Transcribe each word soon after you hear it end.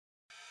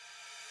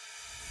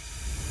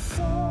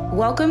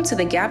Welcome to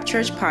the Gap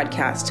Church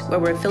podcast, where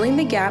we're filling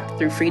the gap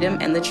through freedom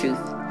and the truth.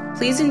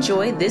 Please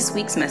enjoy this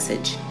week's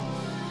message.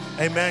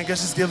 Amen.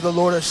 Let's just give the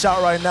Lord a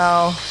shout right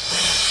now.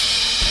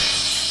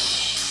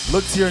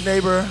 Look to your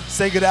neighbor.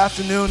 Say good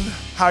afternoon.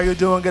 How are you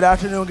doing? Good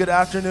afternoon. Good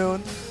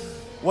afternoon.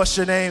 What's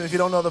your name? If you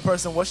don't know the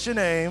person, what's your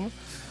name?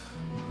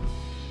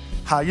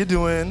 How you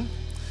doing?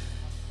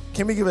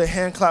 Can we give a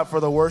hand clap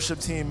for the worship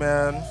team,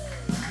 man?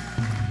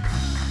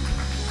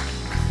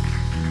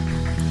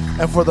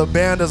 And for the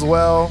band as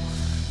well.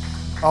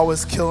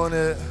 Always killing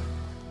it.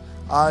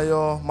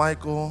 Ayo,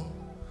 Michael.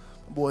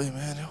 Boy,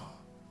 man.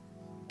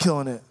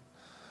 Killing it.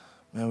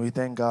 Man, we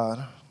thank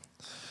God.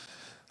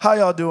 How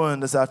y'all doing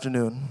this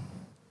afternoon?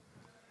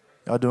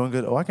 Y'all doing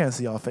good? Oh, I can't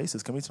see y'all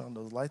faces. Can we turn on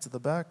those lights at the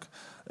back?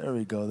 There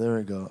we go. There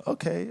we go.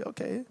 Okay.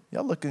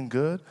 Y'all looking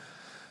good.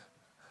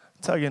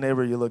 Tell your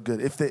neighbor you look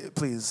good. If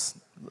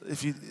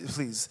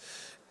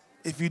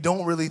you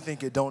don't really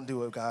think it, don't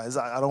do it, guys.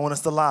 I don't want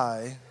us to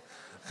lie.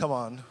 Come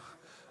on.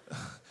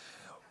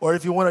 Or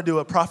if you want to do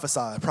it,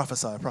 prophesy.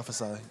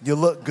 You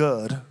look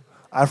good.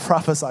 I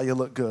prophesy you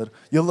look good.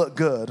 You look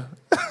good.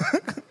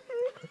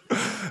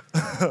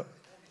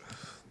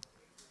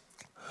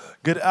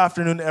 Good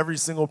afternoon, every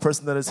single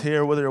person that is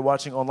here, whether you're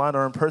watching online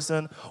or in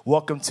person.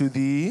 Welcome to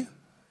the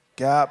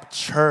Gap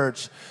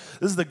Church.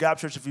 This is the Gap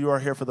Church. If you are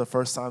here for the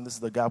first time, this is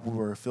the Gap where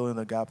we're filling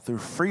the gap through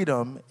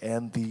freedom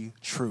and the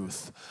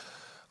truth.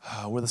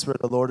 Where the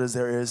Spirit of the Lord is,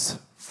 there is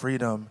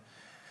freedom.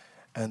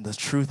 And the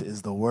truth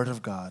is the Word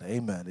of God.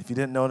 Amen. If you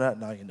didn't know that,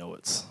 now you know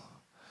it.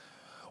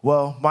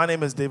 Well, my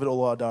name is David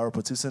Oluwadara,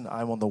 Ropotusin.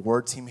 I'm on the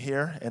Word team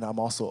here, and I'm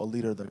also a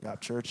leader of the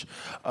Gap Church.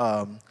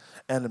 And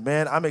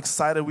man, I'm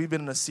excited. We've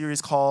been in a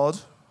series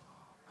called,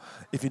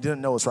 if you didn't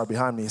know, it's right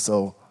behind me,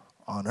 so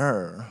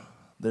Honor.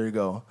 There you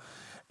go.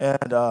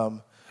 And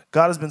God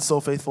has been so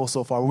faithful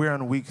so far. We're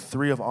in week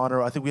 3 of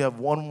Honor. I think we have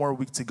one more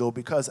week to go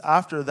because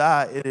after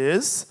that, it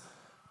is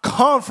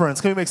conference.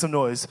 Can we make some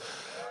noise?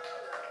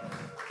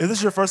 If this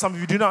is your first time,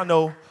 if you do not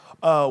know,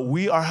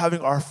 we are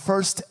having our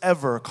first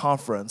ever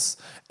conference.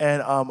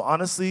 And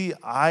honestly,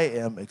 I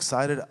am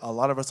excited. A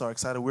lot of us are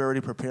excited. We're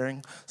already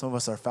preparing. Some of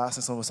us are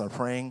fasting. Some of us are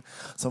praying.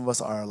 Some of us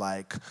are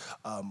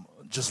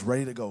just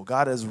ready to go.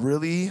 God is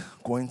really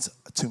going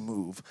to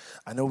move.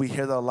 I know we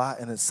hear that a lot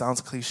and it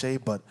sounds cliche,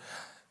 but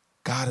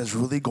God is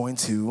really going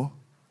to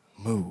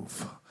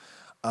move.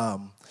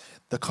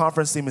 The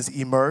conference theme is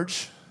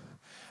Emerge.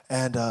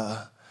 And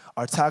our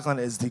tagline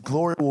is, the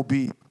glory will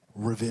be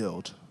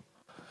revealed.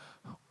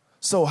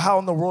 So how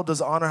in the world does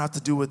honor have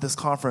to do with this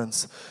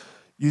conference?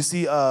 You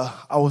see,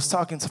 I was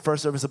talking to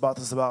First Service about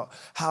this, about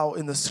how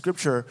in the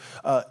scripture,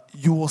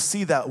 you will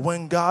see that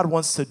when God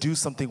wants to do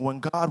something, when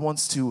God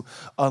wants to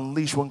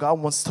unleash, when God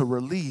wants to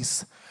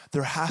release,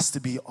 there has to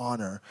be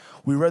honor.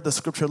 We read the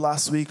scripture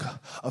last week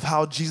of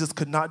how Jesus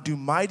could not do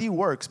mighty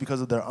works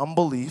because of their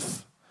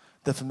unbelief,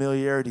 their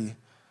familiarity.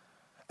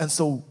 And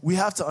so we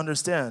have to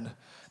understand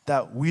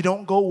that we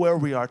don't go where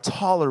we are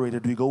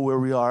tolerated, we go where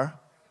we are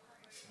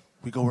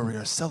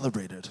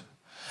celebrated.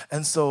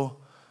 And so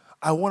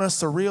I want us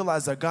to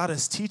realize that God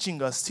is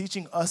teaching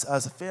us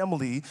as a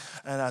family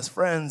and as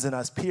friends and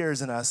as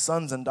peers and as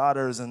sons and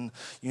daughters and,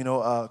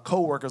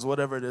 co-workers,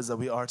 whatever it is that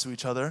we are to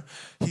each other.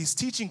 He's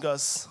teaching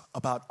us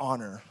about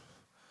honor.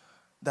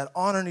 That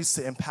honor needs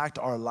to impact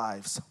our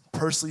lives,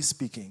 personally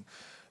speaking.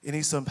 It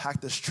needs to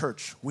impact this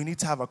church. We need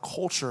to have a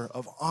culture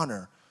of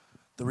honor.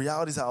 The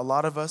reality is that a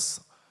lot of us,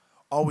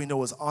 all we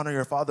know is honor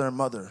your father and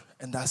mother,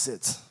 and that's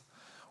it.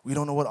 We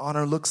don't know what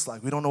honor looks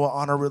like. We don't know what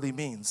honor really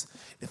means.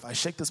 If I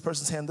shake this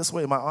person's hand this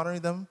way, am I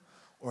honoring them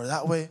or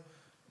that way?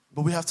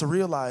 But we have to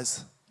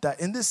realize that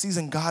in this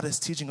season, God is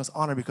teaching us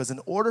honor because in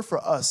order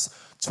for us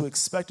to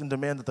expect and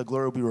demand that the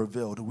glory will be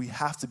revealed, we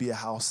have to be a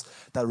house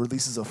that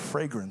releases a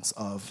fragrance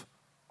of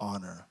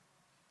honor.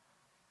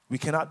 We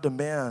cannot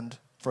demand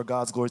for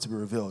God's glory to be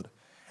revealed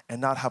and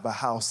not have a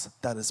house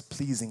that is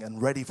pleasing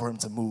and ready for him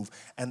to move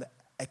and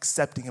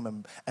accepting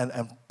him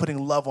and putting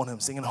love on him,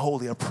 singing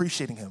holy,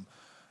 appreciating him,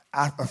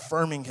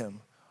 affirming him.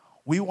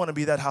 We want to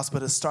be that house,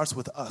 but it starts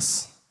with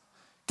us.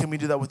 Can we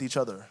do that with each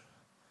other?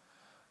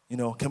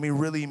 Can we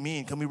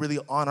really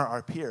honor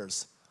our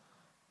peers?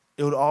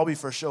 It would all be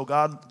for show.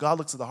 God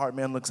looks at the heart,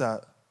 man looks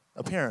at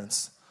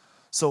appearance.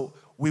 So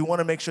we want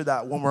to make sure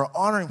that when we're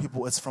honoring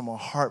people, it's from a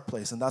heart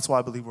place. And that's why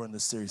I believe we're in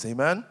this series.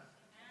 Amen?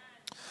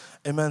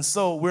 Amen.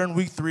 So we're in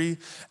week 3,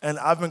 and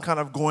I've been kind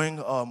of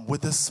going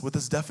with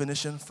this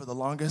definition for the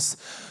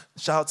longest.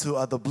 Shout out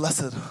to the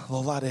blessed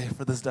Lolade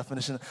for this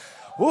definition.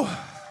 Woo.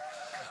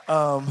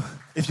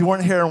 If you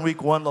weren't here in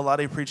week 1,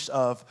 Lolade preached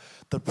of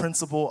the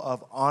principle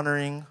of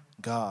honoring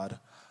God.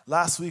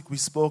 Last week we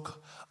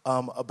spoke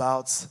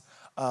about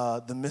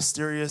the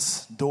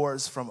mysterious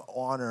doors from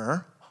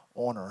honor.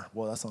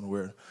 Well, that sounded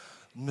weird.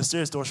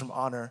 Mysterious doors from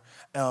honor,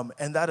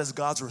 and that is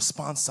God's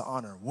response to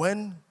honor.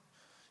 When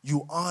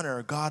you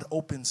honor, God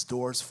opens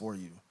doors for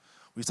you.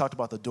 We talked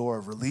about the door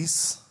of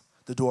release,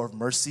 the door of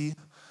mercy.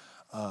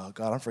 God,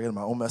 I'm forgetting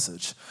my own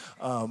message.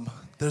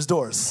 There's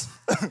doors.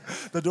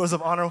 The doors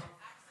of honor,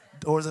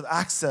 doors of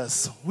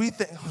access. We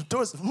think,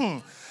 doors,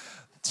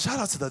 Shout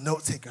out to the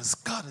note takers.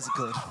 God is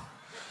good.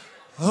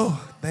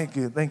 Oh, thank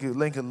you,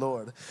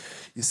 Lord.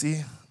 You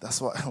see,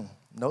 that's why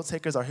note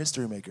takers are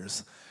history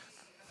makers.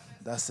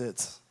 That's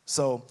it.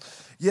 So,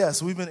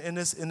 yes, we've been in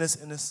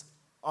this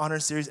honor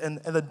series, and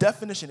the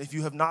definition, if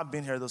you have not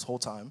been here this whole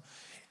time,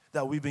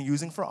 that we've been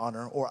using for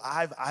honor, or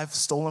I've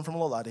stolen from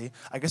Oluwadara,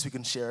 I guess we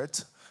can share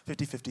it,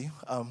 50-50.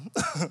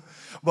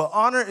 But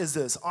honor is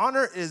this.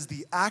 Honor is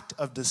the act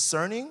of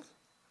discerning,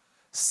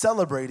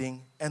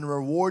 celebrating, and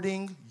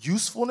rewarding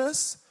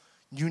usefulness,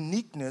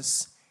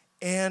 uniqueness,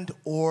 and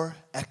or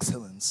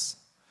excellence.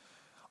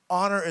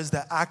 Honor is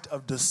the act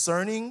of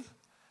discerning,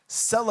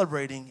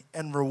 celebrating,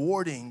 and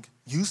rewarding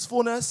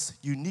usefulness,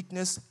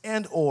 uniqueness,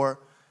 and or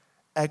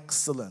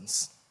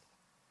excellence.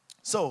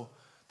 So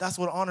that's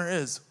what honor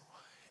is.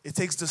 It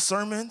takes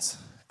discernment,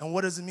 and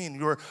what does it mean?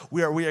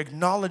 We are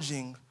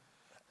acknowledging,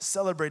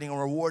 celebrating, and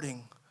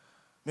rewarding.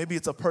 Maybe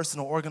it's a person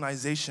or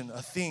organization,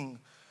 a thing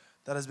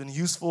that has been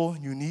useful,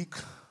 unique,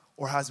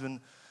 or has been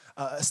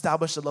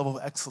established a level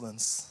of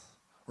excellence,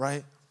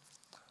 right?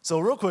 So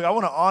real quick, I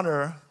want to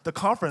honor the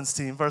conference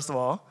team, first of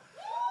all.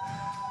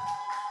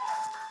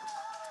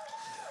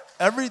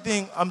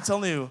 Everything, I'm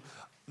telling you,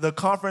 the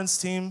conference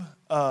team,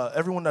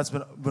 everyone that's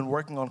been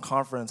working on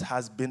conference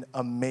has been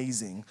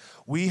amazing.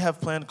 We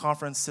have planned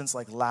conference since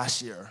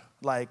last year,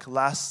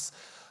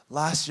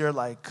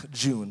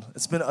 June.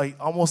 It's been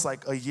almost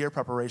a year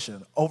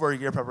preparation, over a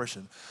year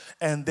preparation.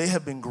 And they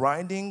have been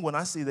grinding. When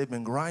I say they've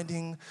been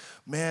grinding,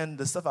 man,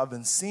 the stuff I've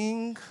been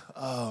seeing,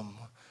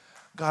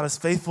 God is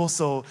faithful.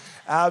 So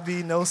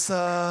Abby,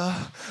 Nosa,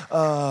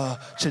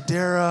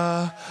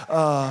 Chidera,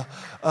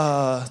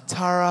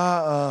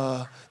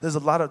 Tara, there's a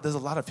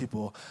lot of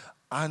people.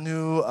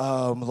 Anu,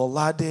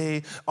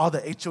 Lolade, all the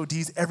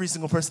HODs, every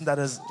single person that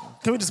is.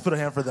 Can we just put a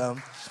hand for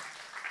them?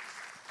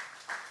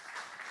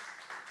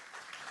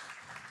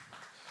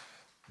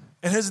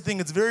 And here's the thing,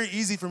 it's very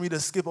easy for me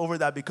to skip over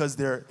that because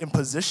they're in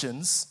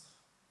positions.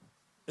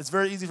 It's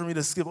very easy for me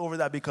to skip over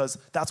that because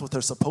that's what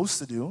they're supposed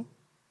to do.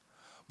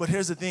 But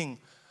here's the thing,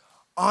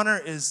 honor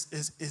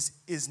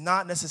is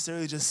not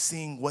necessarily just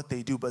seeing what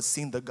they do, but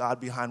seeing the God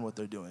behind what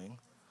they're doing.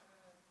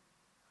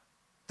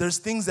 There's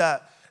things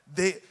that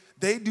they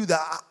do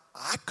that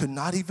I could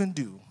not even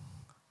do,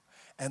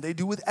 and they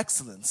do with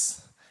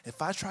excellence.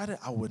 If I tried it,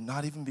 I would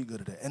not even be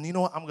good at it. And you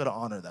know what? I'm going to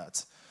honor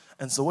that.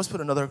 And so let's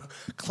put another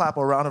clap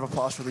or round of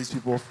applause for these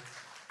people.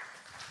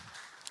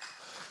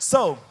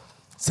 So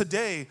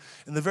today,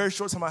 in the very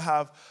short time I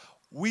have,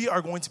 we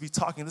are going to be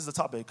talking, this is the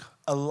topic,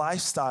 a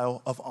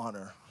lifestyle of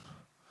honor.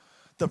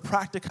 The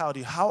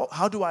practicality,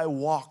 how do I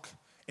walk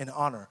in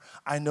honor?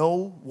 I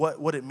know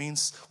what it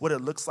means, what it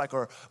looks like,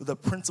 or the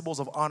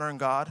principles of honoring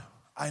God.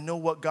 I know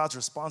what God's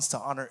response to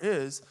honor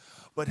is,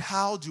 but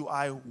how do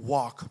I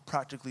walk,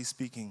 practically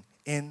speaking,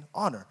 in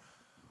honor?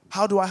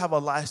 How do I have a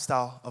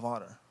lifestyle of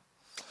honor?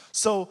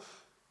 So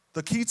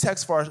the key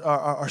text for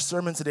our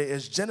sermon today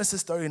is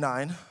Genesis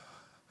 39.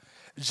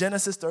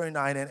 Genesis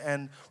 39,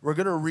 and we're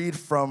going to read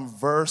from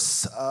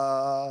verse,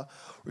 I'll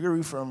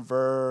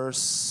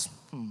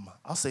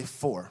say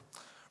 4.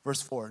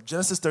 Verse 4.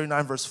 Genesis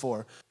 39, verse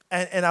 4.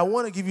 And I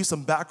want to give you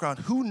some background.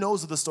 Who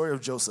knows of the story of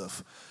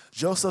Joseph?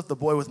 Joseph, the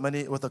boy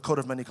with a coat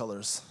of many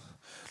colors.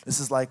 This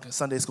is like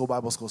Sunday school,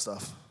 Bible school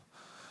stuff.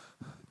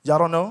 Y'all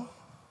don't know?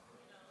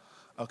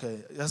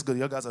 Okay, that's good.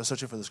 You guys are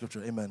searching for the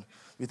scripture. Amen.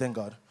 We thank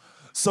God.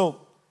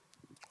 So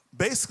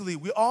basically,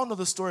 we all know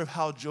the story of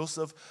how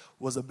Joseph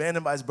was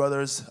abandoned by his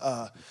brothers.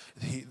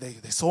 They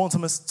sold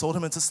him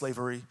into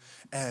slavery,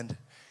 and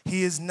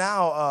he's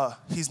now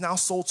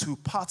sold to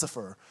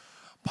Potiphar.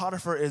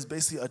 Potiphar is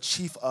basically a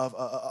chief of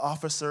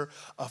officer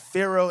of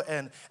Pharaoh,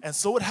 and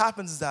so what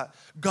happens is that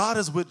God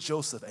is with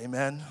Joseph.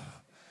 Amen.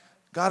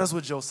 God is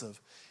with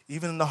Joseph.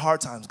 Even in the hard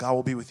times, God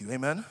will be with you.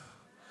 Amen.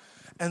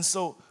 And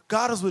so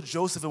God is with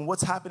Joseph, and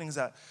what's happening is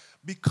that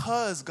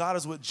because God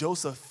is with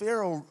Joseph,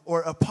 Pharaoh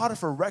or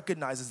Potiphar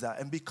recognizes that,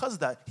 and because of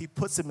that, he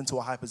puts him into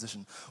a high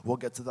position. We'll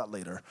get to that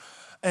later.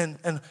 And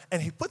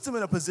he puts him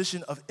in a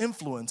position of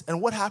influence,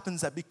 and what happens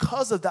is that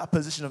because of that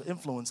position of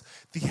influence,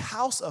 the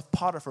house of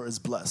Potiphar is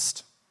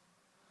blessed.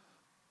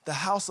 The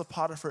house of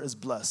Potiphar is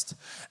blessed.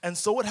 And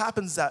so what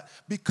happens is that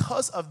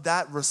because of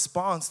that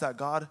response that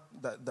God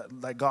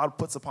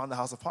puts upon the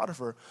house of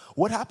Potiphar,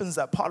 what happens is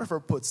that Potiphar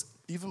puts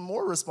even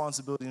more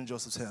responsibility in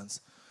Joseph's hands.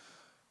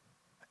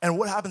 And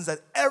what happens is that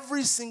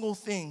every single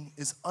thing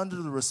is under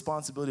the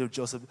responsibility of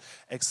Joseph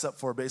except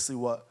for basically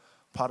what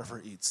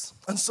Potiphar eats.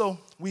 And so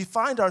we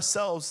find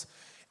ourselves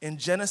in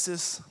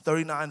Genesis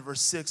 39,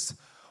 verse 6,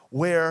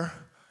 where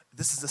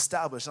this is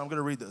established. And I'm going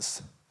to read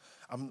this.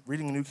 I'm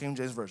reading a New King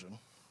James Version.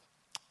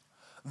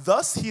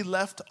 Thus he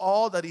left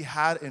all that he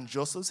had in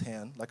Joseph's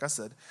hand, like I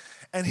said,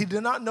 and he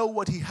did not know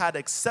what he had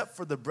except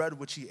for the bread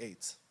which he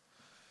ate.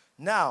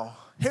 Now,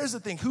 here's the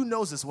thing. Who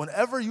knows this?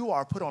 Whenever you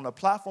are put on a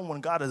platform, when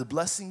God is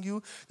blessing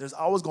you, there's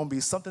always going to be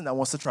something that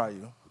wants to try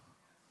you.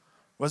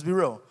 Let's be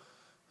real.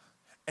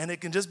 And it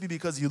can just be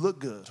because you look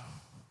good.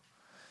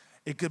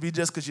 It could be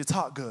just because you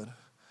talk good,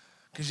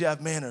 because you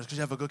have manners, because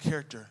you have a good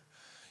character.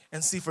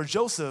 And see, for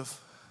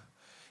Joseph,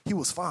 he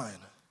was fine.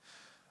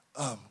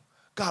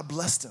 God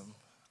blessed him.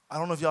 I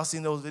don't know if y'all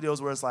seen those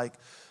videos where it's like,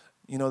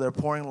 they're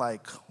pouring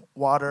like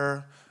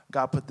water.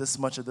 God put this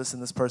much of this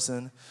in this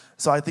person.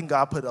 So I think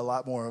God put a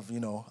lot more of,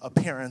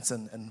 appearance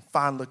and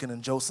fine looking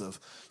in Joseph,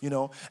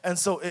 And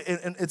so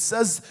it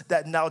says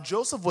that now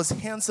Joseph was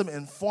handsome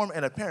in form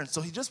and appearance.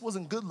 So he just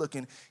wasn't good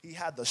looking. He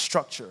had the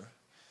structure,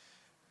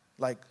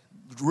 like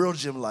real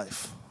gym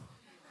life.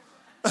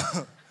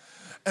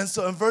 And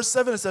so in verse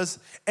 7 it says,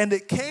 and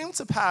it came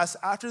to pass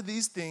after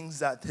these things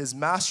that his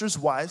master's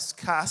wives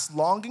cast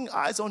longing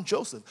eyes on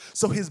Joseph.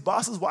 So his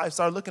boss's wife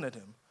started looking at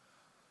him.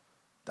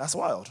 That's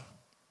wild.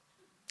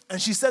 And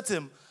she said to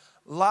him,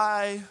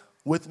 lie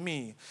with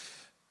me.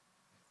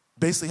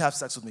 Basically have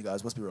sex with me,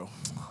 guys. Let's be real.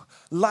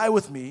 Lie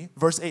with me.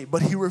 Verse 8,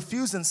 but he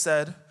refused and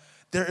said,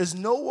 there is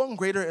no one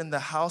greater in the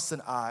house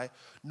than I,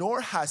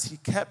 nor has he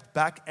kept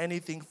back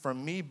anything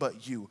from me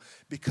but you,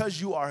 because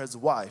you are his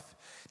wife.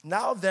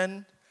 Now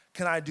then,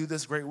 can I do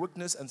this great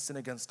wickedness and sin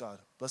against God?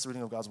 Blessed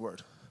reading of God's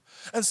word.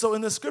 And so in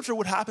the scripture,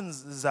 what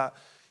happens is that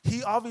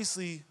he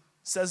obviously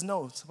says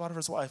no to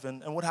Potiphar's wife.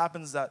 And what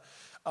happens is that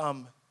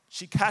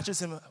she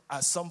catches him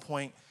at some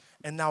point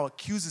and now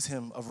accuses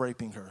him of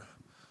raping her.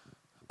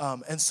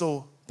 And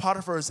so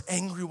Potiphar is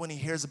angry when he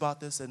hears about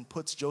this and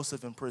puts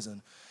Joseph in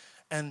prison.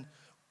 And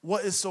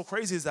what is so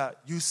crazy is that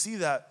you see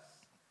that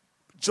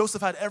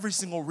Joseph had every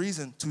single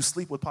reason to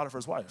sleep with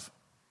Potiphar's wife.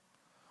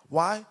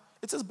 Why?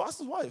 It's his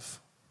boss's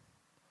wife.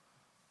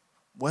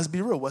 Let's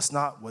be real. Let's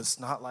not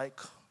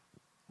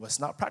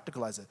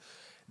practicalize it.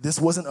 This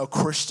wasn't a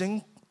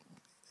Christian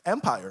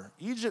empire.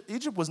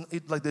 Egypt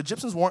wasn't, like the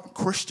Egyptians weren't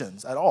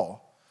Christians at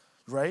all,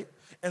 right?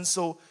 And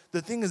so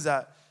the thing is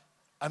that,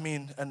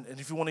 and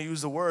if you want to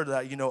use the word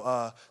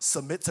that,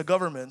 submit to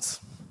government,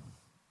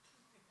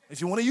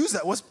 if you want to use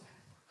that,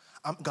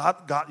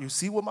 God, you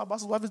see what my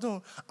boss's wife is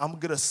doing? I'm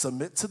going to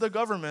submit to the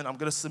government. I'm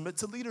going to submit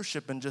to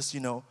leadership and just,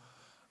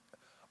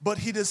 But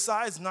he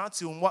decides not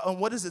to. And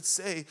what does it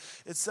say?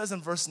 It says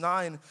in verse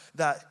 9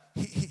 that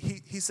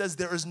he says,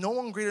 there is no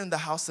one greater in the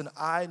house than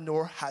I,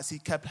 nor has he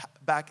kept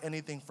back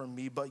anything from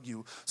me but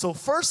you. So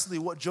firstly,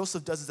 what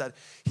Joseph does is that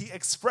he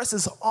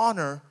expresses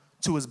honor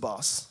to his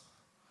boss.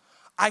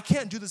 I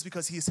can't do this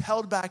because he's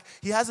held back.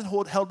 He hasn't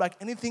held back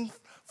anything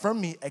from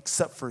me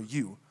except for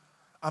you.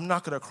 I'm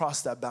not going to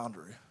cross that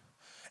boundary.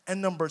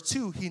 And number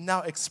two, he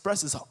now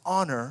expresses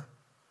honor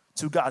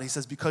to God. He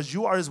says, because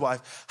you are his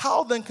wife,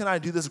 how then can I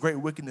do this great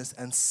wickedness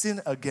and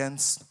sin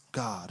against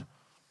God?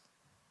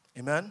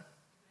 Amen?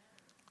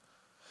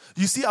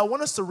 You see, I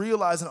want us to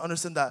realize and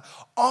understand that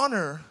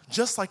honor,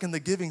 just like in the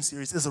giving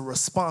series, is a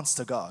response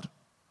to God.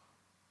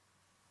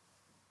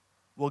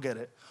 We'll get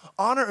it.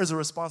 Honor is a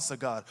response to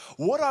God.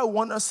 What I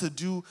want us to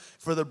do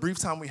for the brief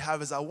time we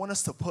have is I want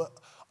us to put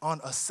on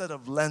a set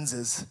of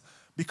lenses,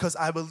 because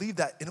I believe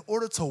that in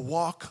order to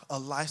walk a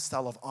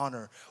lifestyle of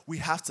honor, we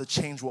have to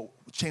change what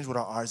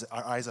our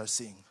eyes are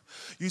seeing.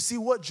 You see,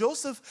 what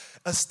Joseph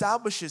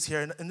establishes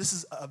here, and this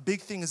is a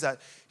big thing, is that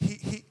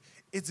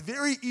it's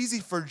very easy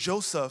for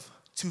Joseph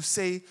to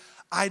say,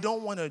 I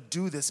don't want to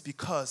do this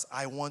because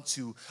I want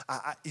to,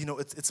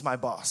 it's my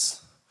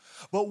boss.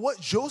 But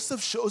what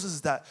Joseph shows us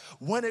is that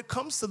when it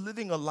comes to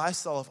living a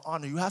lifestyle of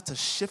honor, you have to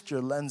shift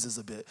your lenses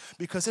a bit.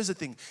 Because here's the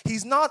thing,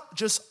 he's not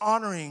just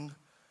honoring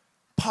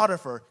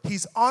Potiphar,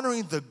 he's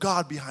honoring the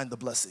God behind the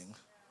blessing.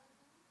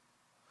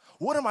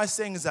 What am I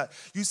saying is that,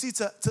 you see,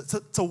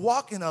 to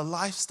walk in a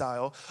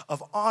lifestyle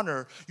of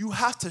honor, you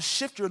have to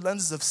shift your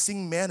lenses of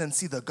seeing man and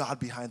see the God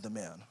behind the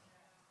man.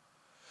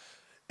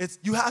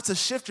 You have to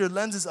shift your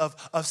lenses of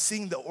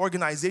seeing the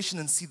organization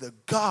and see the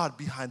God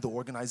behind the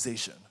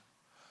organization.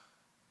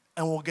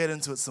 And we'll get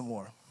into it some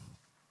more.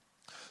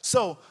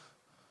 So,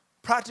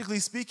 practically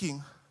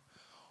speaking,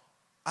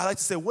 I like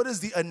to say, what is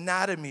the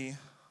anatomy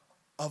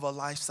of a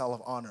lifestyle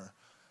of honor?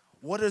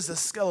 What is the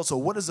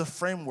skeletal? What is the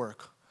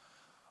framework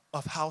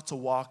of how to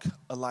walk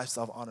a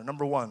lifestyle of honor?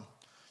 Number one,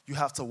 you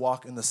have to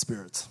walk in the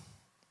Spirit.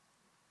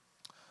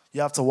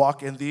 You have to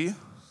walk in the.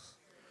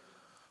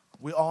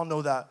 We all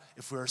know that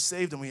if we are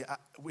saved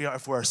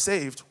if we are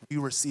saved, we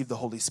receive the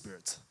Holy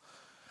Spirit.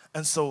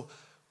 And so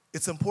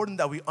it's important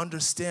that we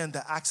understand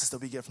the access that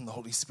we get from the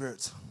Holy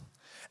Spirit.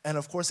 And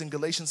of course, in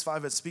Galatians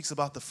 5, it speaks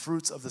about the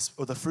fruits of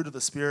the fruit of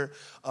the Spirit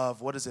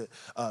of,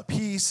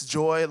 peace,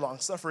 joy,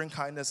 long-suffering,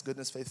 kindness,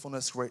 goodness,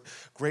 faithfulness,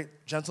 great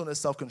gentleness,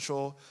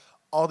 self-control,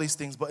 all these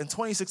things. But in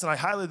 26, and I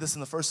highlighted this in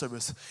the first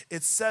service,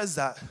 it says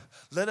that,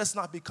 let us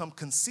not become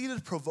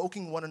conceited,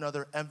 provoking one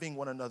another, envying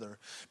one another.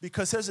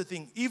 Because here's the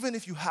thing, even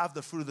if you have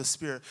the fruit of the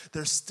Spirit,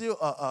 there's still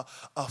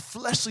a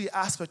fleshly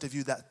aspect of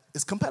you that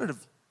is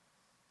competitive,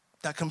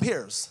 that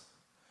compares,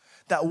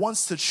 that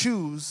wants to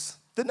choose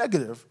the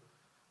negative.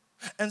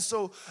 And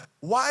so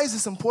why is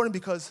this important?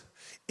 Because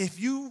if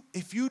you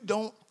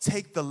don't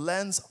take the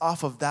lens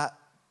off of that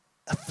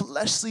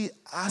fleshly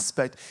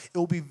aspect, it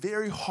will be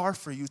very hard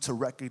for you to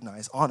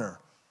recognize honor.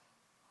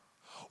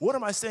 What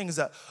am I saying is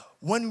that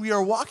when we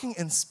are walking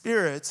in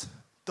spirit,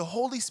 the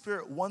Holy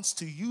Spirit wants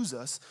to use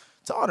us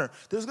to honor.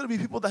 There's going to be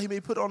people that he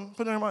may put in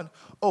your mind.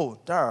 Oh,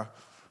 Dara,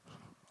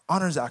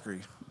 honor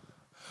Zachary.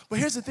 But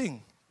here's the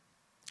thing.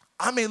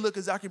 I may look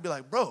at Zachary and be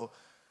like, bro,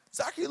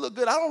 Zachary look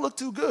good. I don't look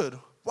too good.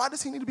 Why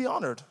does he need to be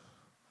honored?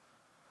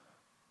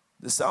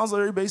 This sounds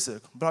very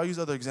basic, but I'll use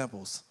other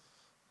examples.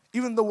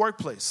 Even in the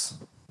workplace,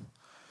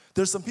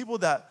 there's some people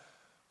that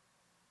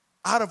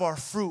out of our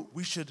fruit,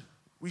 we should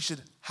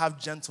have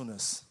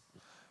gentleness,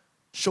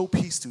 show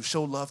peace to,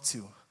 show love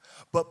to.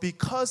 But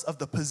because of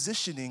the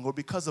positioning or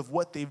because of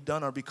what they've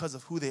done or because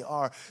of who they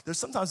are, there's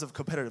sometimes a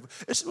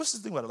competitive. Let's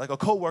just think about it. Like a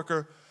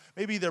coworker,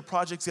 maybe their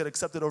projects get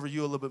accepted over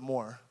you a little bit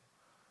more.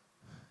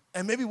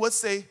 And maybe let's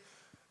say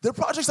their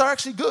projects are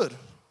actually good.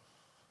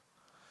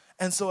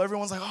 And so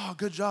everyone's like, oh,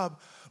 good job.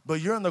 But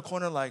you're in the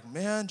corner like,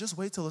 man, just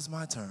wait till it's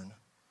my turn.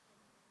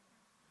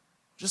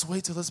 Just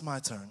wait till it's my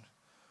turn.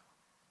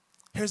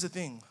 Here's the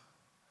thing.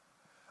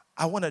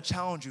 I want to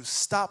challenge you,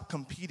 stop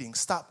competing,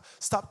 stop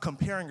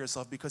comparing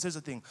yourself, because here's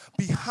the thing.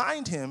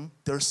 Behind him,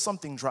 there's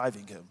something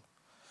driving him.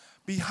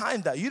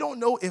 Behind that, you don't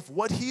know if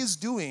what he is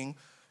doing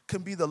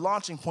can be the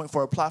launching point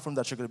for a platform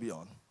that you're going to be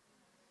on.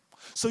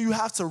 So you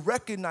have to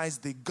recognize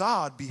the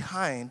God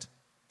behind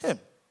him.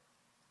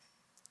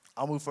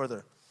 I'll move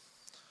further.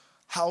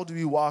 How do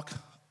we walk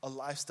a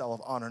lifestyle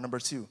of honor? Number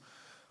 2,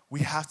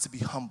 we have to be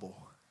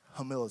humble.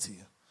 Humility.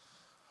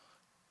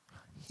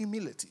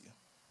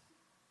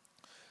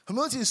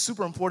 Humility is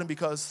super important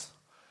because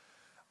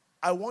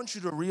I want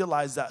you to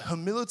realize that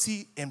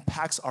humility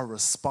impacts our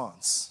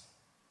response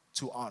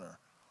to honor.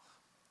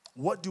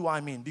 What do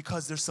I mean?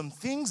 Because there's some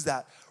things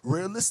that,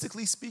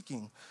 realistically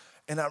speaking,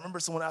 and I remember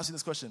someone asking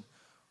this question,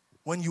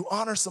 when you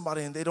honor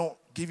somebody and they don't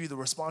give you the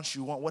response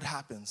you want, what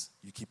happens?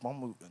 You keep on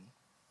moving.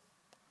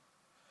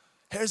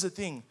 Here's the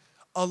thing.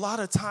 A lot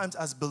of times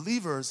as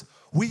believers,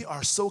 we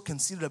are so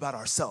conceited about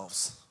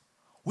ourselves.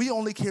 We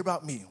only care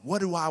about me. What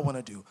do I want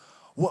to do?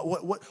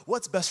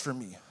 What's best for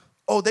me?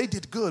 Oh, they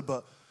did good,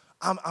 but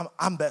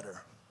I'm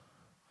better.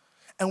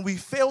 And we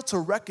fail to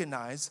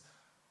recognize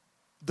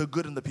the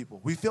good in the people.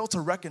 We fail to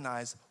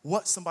recognize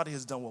what somebody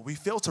has done well. We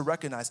fail to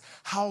recognize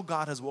how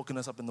God has woken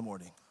us up in the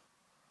morning.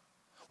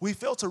 We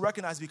fail to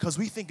recognize because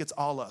we think it's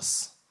all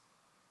us.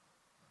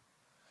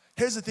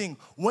 Here's the thing.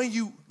 When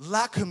you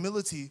lack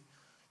humility,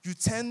 you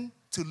tend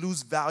to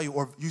lose value,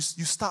 or you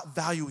stop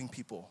valuing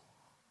people.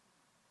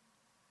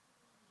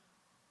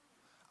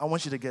 I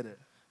want you to get it.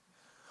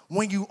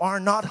 When you are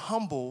not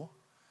humble,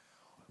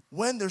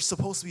 when there's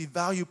supposed to be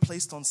value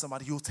placed on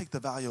somebody, you'll take the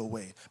value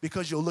away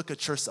because you'll look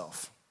at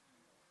yourself.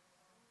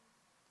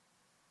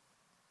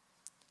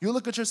 You'll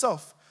look at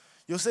yourself.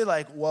 You'll say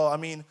like, well,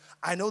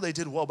 I know they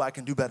did well, but I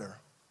can do better.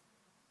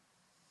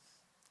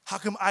 How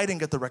come I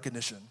didn't get the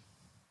recognition?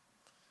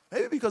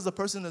 Maybe because the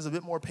person is a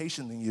bit more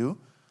patient than you.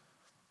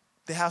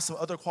 They have some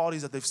other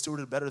qualities that they've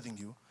stewarded better than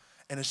you,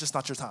 and it's just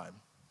not your time.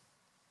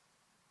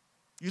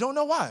 You don't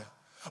know why.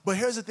 But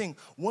here's the thing.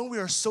 When we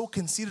are so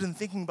conceited and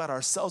thinking about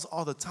ourselves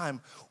all the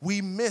time,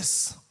 we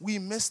miss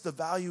the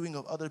valuing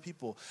of other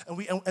people.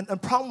 And the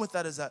problem with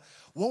that is that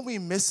when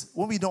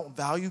we don't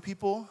value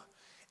people,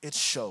 it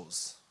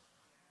shows.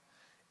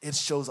 It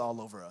shows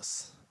all over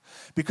us.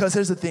 Because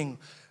here's the thing.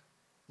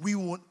 We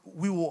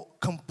will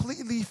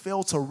completely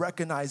fail to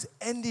recognize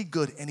any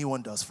good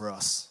anyone does for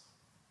us.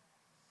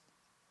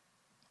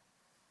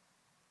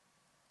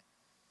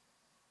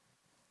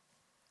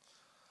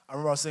 I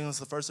remember I was saying this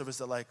in the first service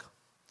that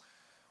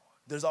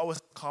there's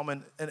always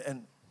common,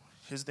 and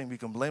here's the thing, we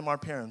can blame our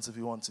parents if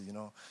we want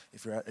to,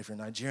 if you're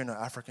Nigerian or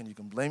African, you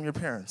can blame your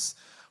parents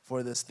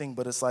for this thing,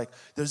 but it's like,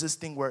 there's this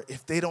thing where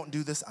if they don't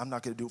do this, I'm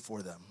not going to do it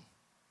for them.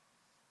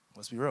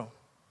 Let's be real.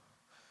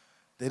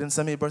 They didn't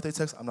send me a birthday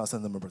text, I'm not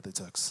sending them a birthday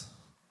text.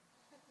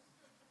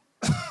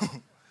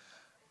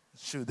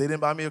 Shoot, they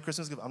didn't buy me a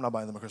Christmas gift, I'm not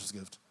buying them a Christmas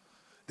gift.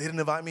 They didn't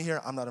invite me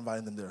here, I'm not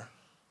inviting them there.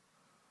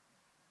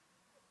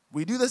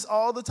 We do this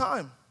all the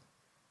time.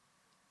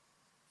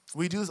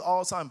 We do this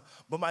all the time.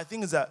 But my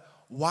thing is that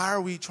why are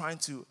we trying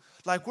to,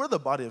 we're the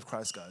body of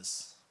Christ,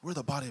 guys. We're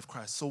the body of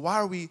Christ. So why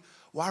are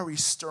we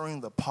stirring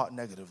the pot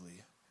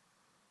negatively?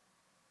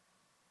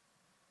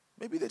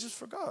 Maybe they just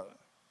forgot.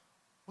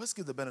 Let's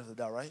give the benefit of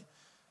the doubt, right?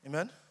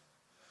 Amen?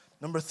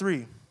 Number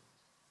 3,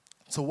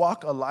 to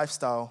walk a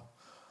lifestyle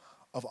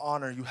of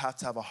honor, you have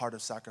to have a heart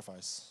of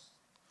sacrifice.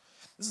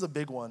 This is a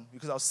big one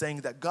because I was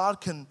saying that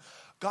God can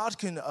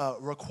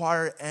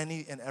require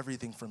any and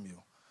everything from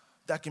you.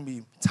 That can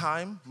be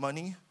time,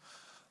 money,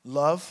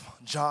 love,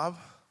 job,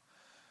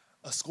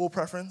 a school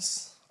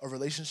preference, a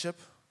relationship.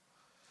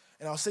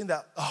 And I was saying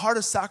that a heart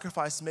of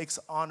sacrifice makes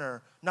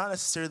honor not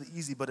necessarily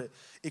easy, but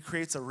it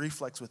creates a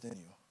reflex within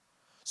you.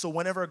 So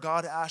whenever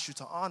God asks you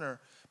to honor,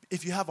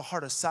 if you have a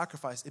heart of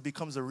sacrifice, it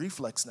becomes a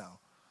reflex now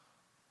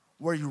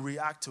where you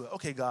react to it.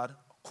 Okay, God,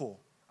 cool,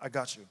 I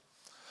got you.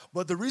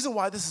 But the reason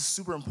why this is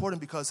super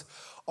important because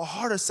a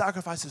heart of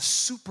sacrifice is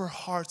super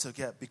hard to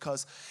get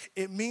because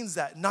it means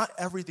that not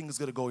everything is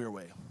going to go your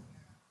way.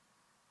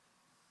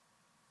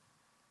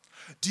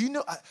 Do you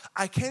know,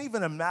 I can't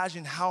even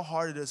imagine how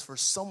hard it is for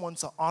someone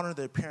to honor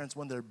their parents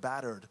when they're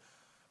battered,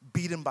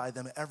 beaten by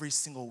them every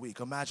single week.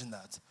 Imagine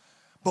that.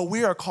 But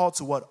we are called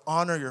to what?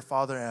 Honor your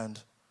father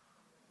and.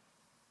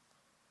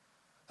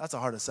 That's a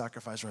heart of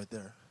sacrifice right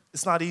there.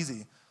 It's not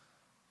easy.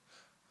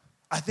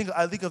 I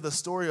think of the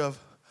story of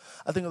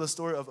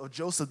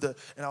Joseph,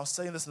 and I was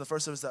saying this in the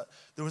first service, that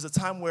there was a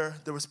time where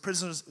there was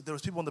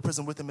people in the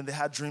prison with him, and they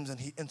had dreams, and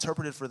he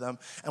interpreted for them.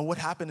 And what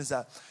happened is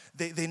that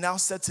they now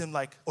said to him,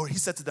 he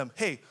said to them,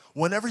 hey,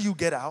 whenever you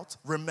get out,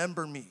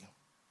 remember me.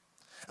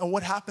 And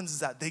what happens is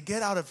that they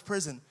get out of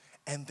prison,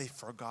 and they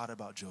forgot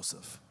about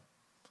Joseph.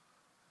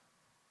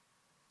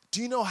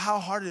 Do you know how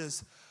hard it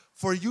is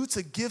for you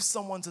to give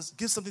something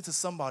to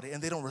somebody,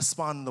 and they don't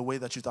respond in the way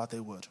that you thought they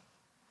would?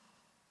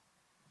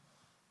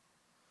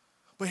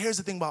 But here's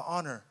the thing about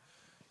honor.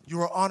 You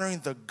are honoring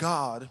the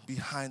God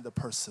behind the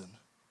person.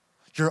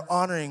 You're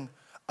honoring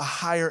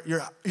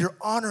you're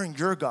honoring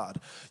your God.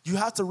 You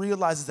have to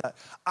realize that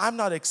I'm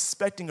not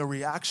expecting a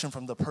reaction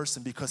from the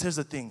person, because here's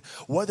the thing.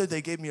 Whether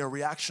they gave me a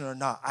reaction or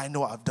not, I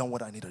know I've done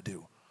what I need to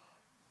do.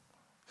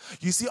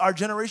 You see, our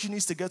generation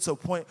needs to get to a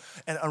point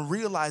and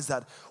realize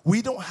that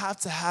we don't have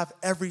to have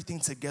everything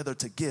together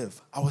to give.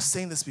 I was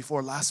saying this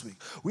before last week.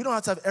 We don't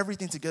have to have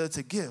everything together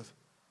to give.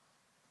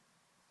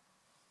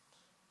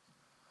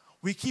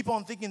 We keep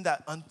on thinking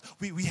that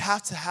we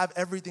have to have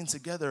everything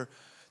together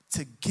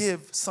to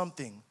give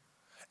something.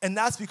 And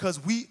that's because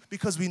we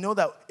know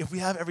that if we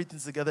have everything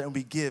together and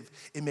we give,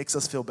 it makes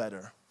us feel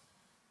better.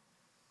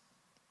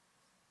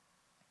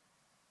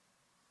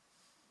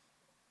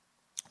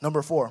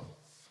 Number 4.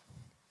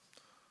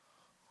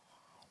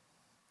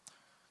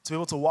 To be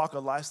able to walk a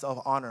lifestyle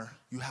of honor,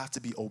 you have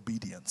to be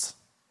obedient.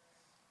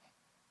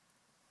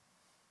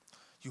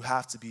 You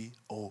have to be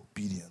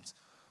obedient.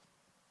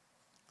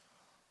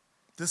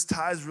 This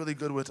ties really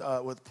good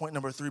with point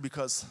number 3,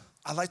 because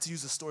I like to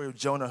use the story of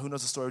Jonah. Who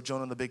knows the story of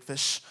Jonah and the big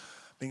fish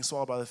being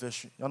swallowed by the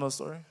fish? Y'all know the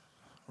story?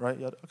 Right?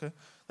 Yeah. Okay.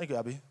 Thank you,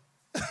 Abby.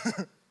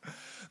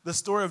 The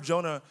story of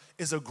Jonah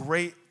is a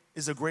great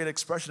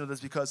expression of this,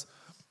 because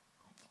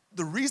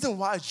the reason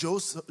why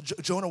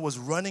Jonah was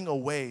running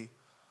away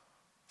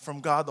from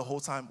God the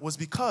whole time was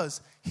because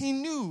he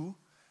knew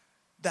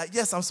that,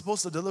 yes, I'm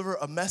supposed to deliver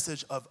a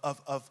message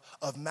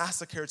of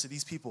massacre to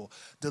these people.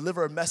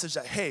 Deliver a message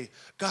that, hey,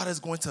 God is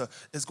going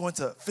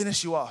to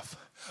finish you off.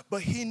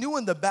 But he knew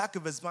in the back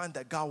of his mind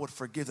that God would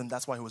forgive him.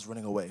 That's why he was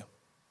running away.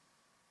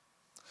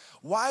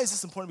 Why is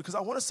this important? Because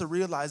I want us to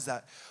realize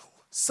that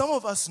some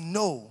of us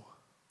know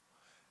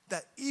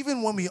that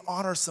even when we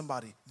honor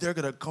somebody, they're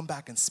going to come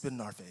back and spit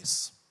in our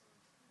face.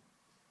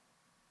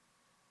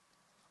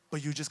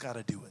 But you just got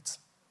to do it.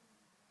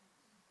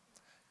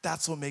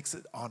 That's what makes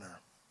it honor.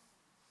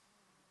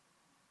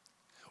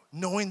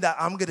 Knowing that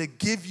I'm going to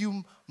give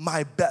you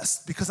my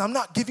best, because I'm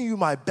not giving you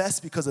my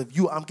best because of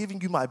you. I'm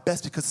giving you my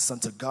best because it's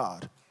unto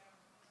God.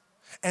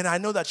 And I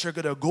know that you're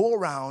going to go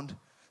around,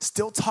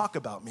 still talk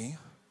about me,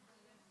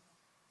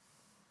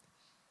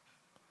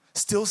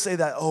 still say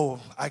that,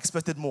 oh, I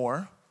expected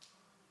more.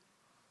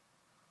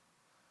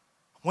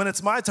 When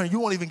it's my turn, you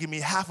won't even give me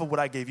half of what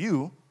I gave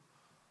you.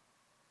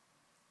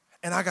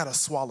 And I got to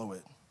swallow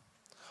it.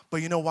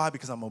 But you know why?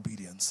 Because I'm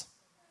obedient.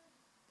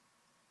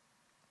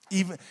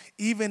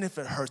 Even if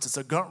it hurts, it's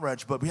a gut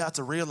wrench, but we have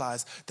to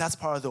realize that's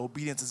part of the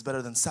obedience is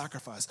better than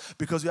sacrifice.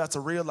 Because we have to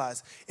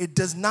realize it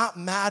does not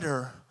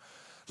matter.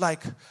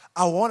 Like,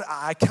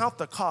 I count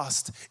the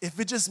cost. If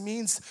it just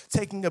means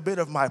taking a bit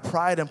of my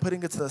pride and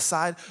putting it to the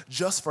side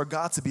just for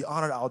God to be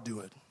honored, I'll do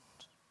it.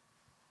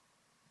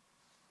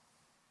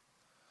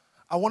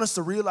 I want us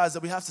to realize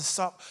that we have to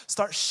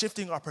start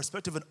shifting our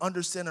perspective and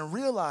understand and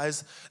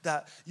realize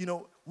that,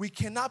 we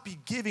cannot be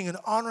giving and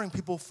honoring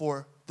people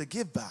for the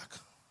give back.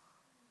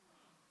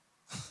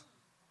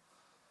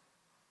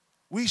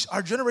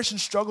 Our generation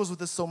struggles with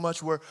this so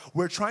much where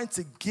we're trying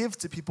to give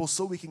to people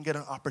so we can get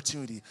an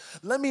opportunity.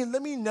 Let me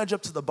nudge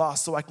up to the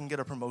boss so I can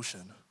get a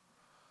promotion.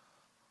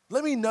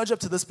 Let me nudge up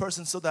to this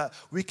person so that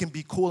we can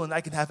be cool and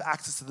I can have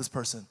access to this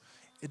person.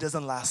 It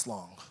doesn't last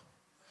long.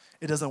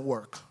 It doesn't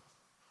work.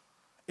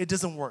 It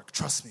doesn't work,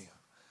 trust me.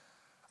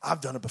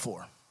 I've done it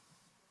before.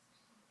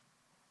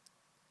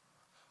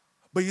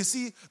 But you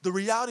see, the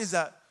reality is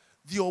that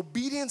the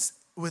obedience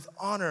with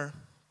honor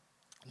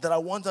that I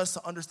want us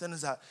to understand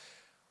is that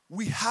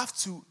we have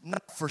to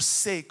not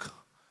forsake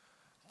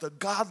the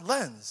God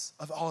lens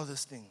of all of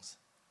these things.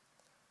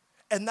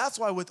 And that's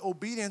why with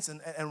obedience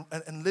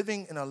and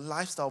living in a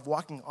lifestyle of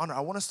walking in honor, I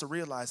want us to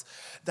realize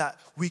that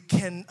we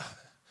can,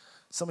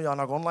 some of y'all are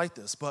not going to like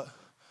this, but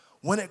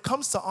when it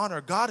comes to honor,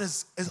 God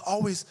is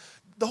always,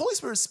 the Holy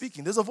Spirit is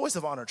speaking. There's a voice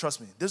of honor,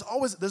 trust me. There's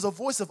a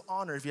voice of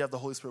honor if you have the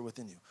Holy Spirit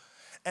within you.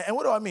 And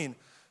what do I mean?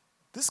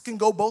 This can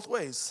go both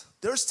ways.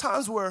 There's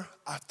times where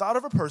I thought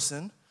of a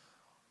person,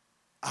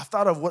 I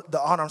thought of what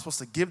the honor I'm supposed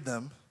to give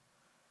them,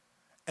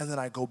 and then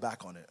I go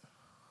back on it.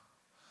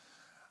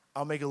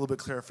 I'll make it a little bit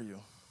clearer for you.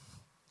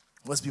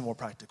 Let's be more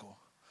practical.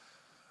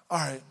 All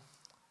right,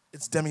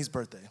 it's Demi's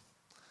birthday.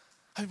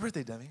 Happy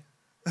birthday, Demi.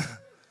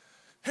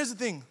 Here's the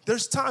thing.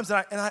 There's times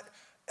that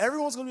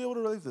everyone's going to be able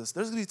to relate to this.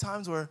 There's going to be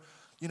times where,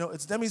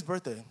 it's Demi's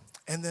birthday,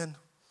 and then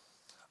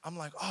I'm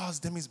like, oh, it's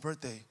Demi's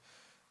birthday.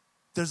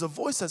 There's a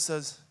voice that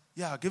says,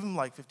 yeah, give him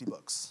like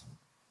 $50.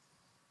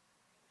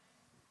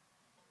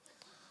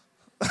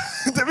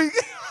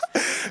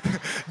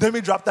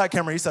 Demi dropped that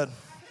camera. He said,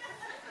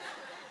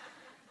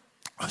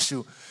 Oh,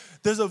 shoot.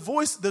 There's a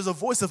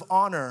voice of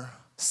honor.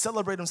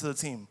 Celebrate him to the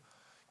team.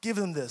 Give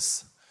him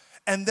this.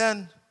 And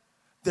then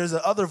there's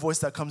the other voice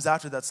that comes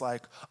after that's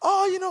like,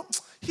 oh,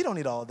 he don't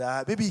need all of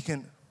that.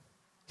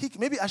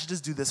 Maybe I should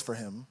just do this for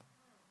him.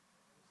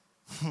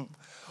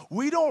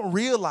 We don't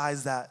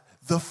realize that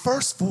the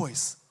first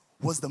voice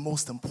was the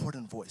most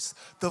important voice.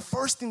 The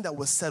first thing that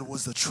was said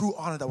was the true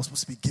honor that was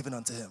supposed to be given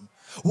unto him.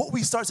 What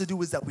we start to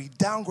do is that we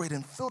downgrade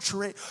and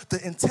filtrate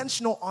the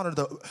intentional honor,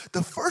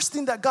 the first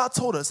thing that God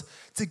told us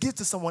to give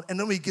to someone, and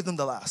then we give them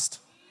the last.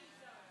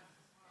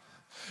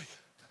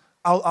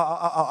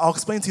 I'll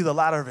explain to you the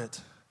latter of it.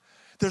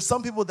 There's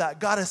some people that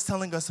God is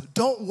telling us,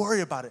 don't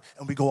worry about it,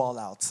 and we go all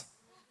out.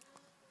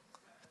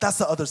 That's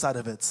the other side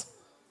of it.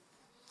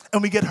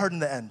 And we get hurt in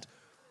the end.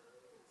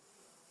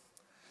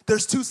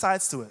 There's two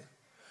sides to it.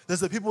 There's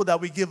the people that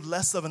we give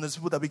less of, and there's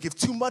people that we give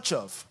too much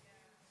of.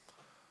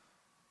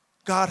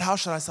 God, how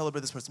should I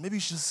celebrate this person? Maybe you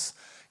should just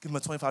give them a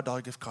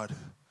 $25 gift card.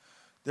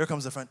 There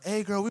comes a friend.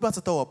 Hey, girl, we about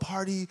to throw a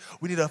party.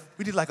 We need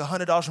like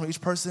 $100 from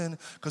each person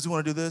because we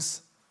want to do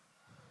this.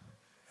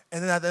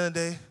 And then at the end of the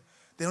day,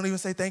 they don't even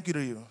say thank you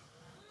to you.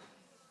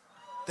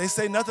 They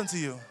say nothing to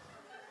you.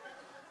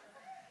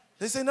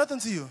 They say nothing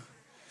to you.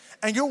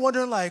 And you're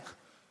wondering like,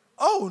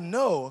 oh,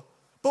 no.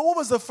 But what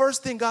was the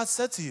first thing God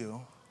said to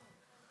you?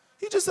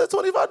 He just said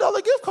 $25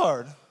 gift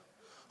card.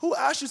 Who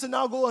asked you to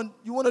now go and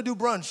you want to do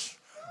brunch?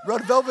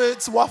 Red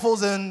velvets,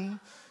 waffles, and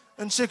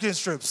chicken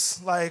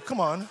strips. Like, come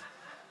on.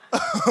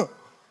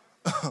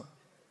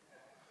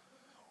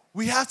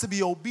 We have to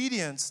be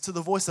obedient to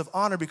the voice of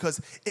honor because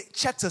it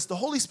checks us. The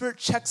Holy Spirit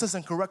checks us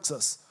and corrects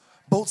us.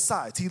 Both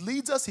sides. He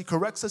leads us, he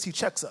corrects us, he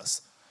checks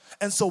us.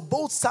 And so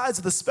both sides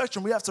of the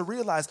spectrum, we have to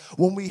realize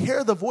when we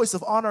hear the voice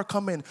of honor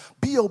come in,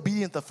 be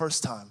obedient the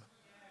first time.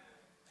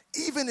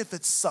 Even if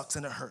it sucks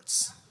and it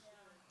hurts.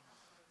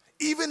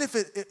 Even if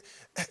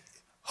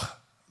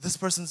this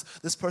person,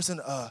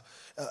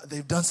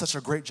 they've done such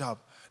a great job.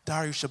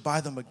 Dara, you should buy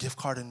them a gift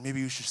card and maybe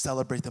you should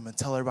celebrate them and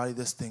tell everybody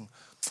this thing.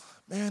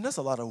 Man, that's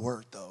a lot of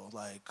work though.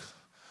 Like,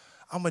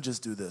 I'm going to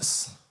just do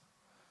this.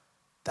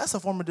 That's a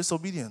form of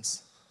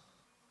disobedience.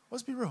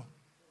 Let's be real.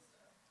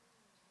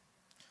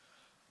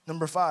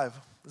 Number 5,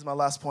 this is my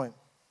last point.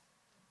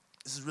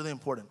 This is really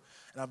important.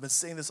 And I've been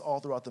saying this all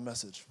throughout the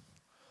message.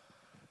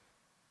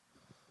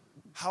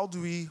 How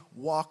do we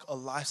walk a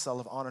lifestyle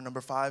of honor?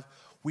 Number 5,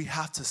 we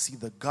have to see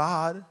the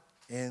God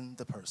in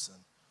the person.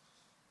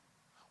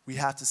 We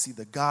have to see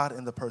the God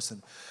in the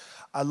person.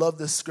 I love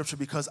this scripture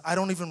because I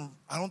don't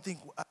think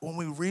when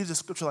we read the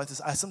scripture like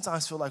this, I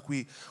sometimes feel like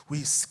we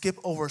skip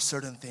over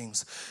certain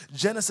things.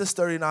 Genesis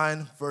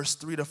 39, verse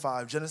 3 to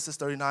 5. Genesis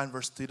 39,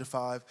 verse 3 to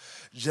 5.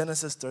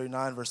 Genesis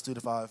 39, verse 3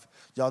 to 5.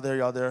 Y'all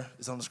there?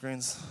 It's on the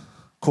screens?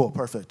 Cool,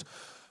 perfect.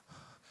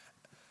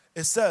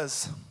 It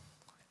says,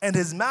 and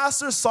his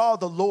master saw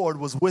the Lord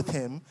was with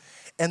him,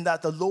 and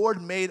that the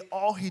Lord made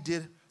all he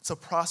did to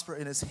prosper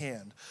in his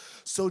hand.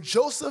 So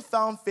Joseph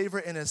found favor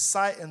in his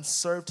sight and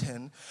served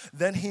him.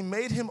 Then he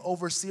made him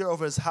overseer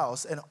over his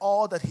house and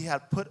all that he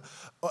had put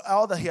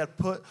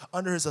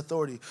under his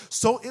authority.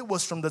 So it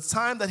was from the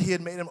time that he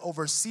had made him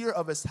overseer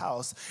of his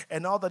house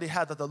and all that he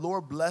had that the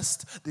Lord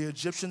blessed the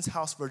Egyptian's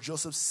house for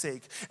Joseph's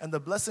sake. And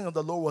the blessing of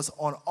the Lord was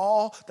on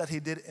all that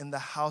he did in the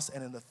house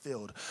and in the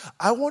field.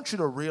 I want you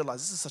to realize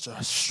this is such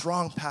a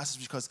strong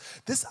passage because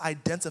this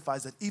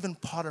identifies that even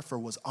Potiphar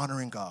was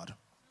honoring God.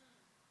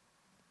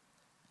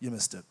 You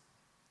missed it.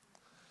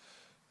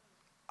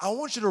 I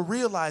want you to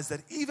realize that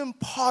even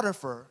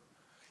Potiphar,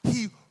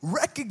 he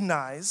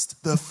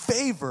recognized the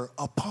favor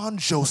upon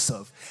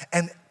Joseph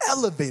and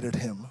elevated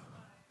him.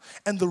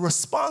 And the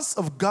response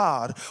of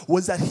God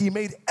was that he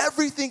made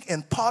everything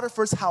in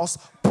Potiphar's house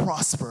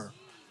prosper.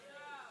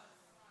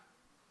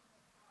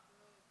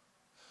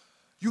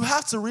 You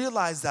have to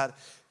realize that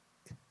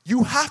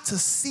you have to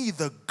see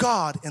the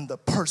God in the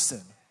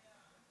person.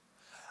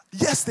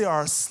 Yes, they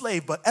are a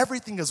slave, but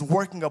everything is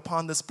working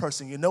upon this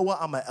person. You know what?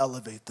 I'm going to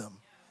elevate them.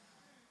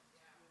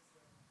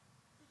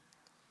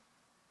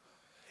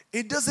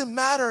 It doesn't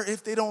matter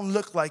if they don't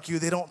look like you,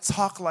 they don't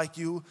talk like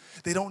you,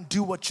 they don't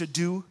do what you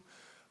do.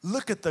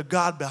 Look at the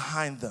God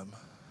behind them.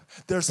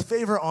 There's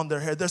favor on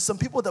their head. There's some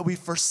people that we've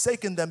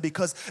forsaken them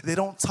because they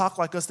don't talk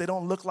like us, they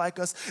don't look like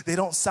us, they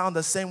don't sound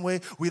the same way,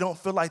 we don't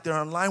feel like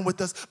they're in line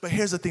with us. But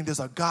here's the thing,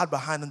 there's a God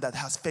behind them that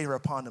has favor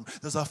upon them.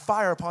 There's a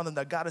fire upon them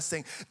that God is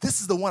saying,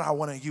 this is the one I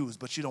want to use,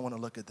 but you don't want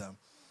to look at them.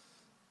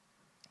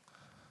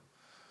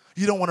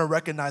 You don't want to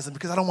recognize them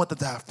because I don't want them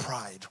to have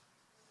pride.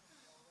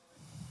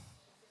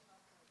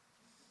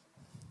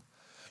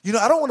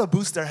 I don't want to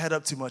boost their head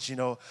up too much, I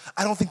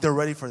don't think they're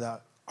ready for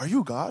that. Are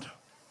you God?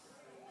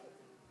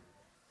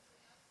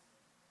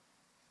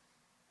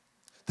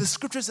 The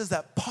scripture says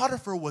that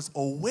Potiphar was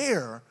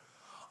aware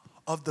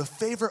of the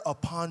favor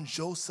upon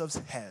Joseph's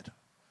head.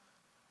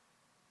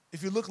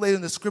 If you look later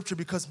in the scripture,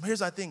 because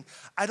here's my thing.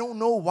 I don't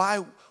know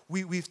why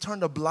we've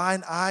turned a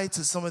blind eye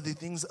to some of the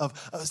things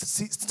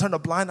turned a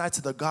blind eye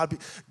to the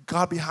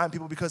God behind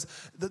people, because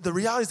the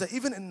reality is that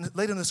even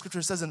later in the scripture,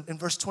 it says in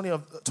verse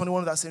 21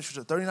 of that same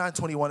scripture,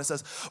 39:21, it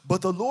says,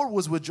 but the Lord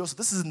was with Joseph.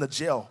 This is in the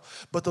jail.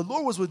 But the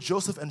Lord was with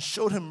Joseph and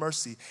showed him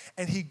mercy,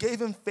 and he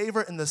gave him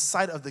favor in the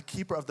sight of the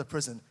keeper of the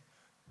prison.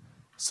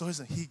 So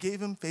listen, he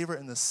gave him favor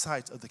in the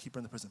sight of the keeper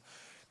in the prison.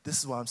 This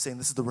is what I'm saying.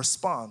 This is the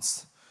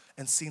response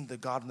and seeing the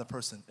God in the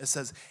person. It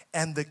says,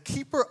 and the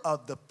keeper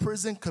of the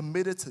prison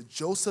committed to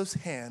Joseph's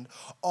hand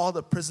all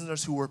the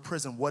prisoners who were in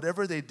prison.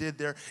 Whatever they did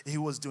there, he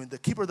was doing. The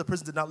keeper of the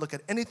prison did not look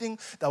at anything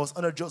that was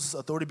under Joseph's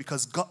authority,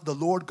 because the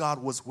Lord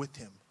God was with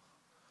him.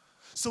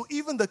 So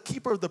even the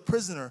keeper of the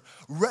prisoner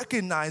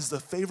recognized the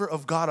favor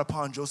of God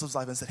upon Joseph's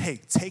life and said,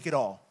 hey, take it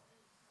all.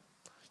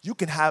 You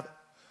can have,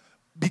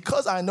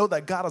 because I know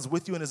that God is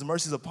with you and his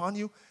mercy is upon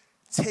you,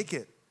 take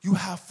it. You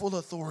have full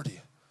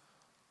authority.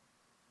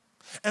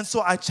 And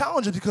so I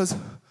challenge it, because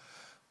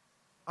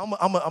I'm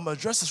going to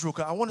address this real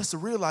quick. I want us to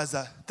realize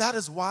that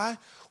is why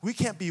we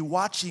can't be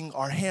watching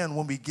our hand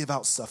when we give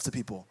out stuff to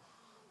people.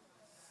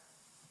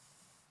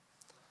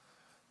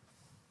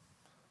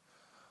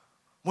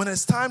 When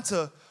it's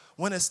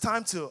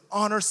time to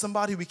honor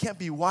somebody, we can't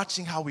be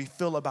watching how we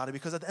feel about it,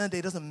 because at the end of the day,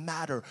 it doesn't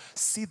matter.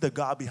 See the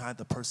God behind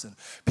the person.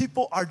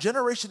 People, our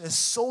generation is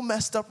so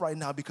messed up right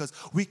now because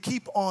we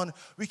keep on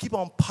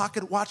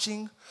pocket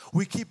watching.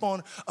 We keep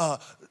on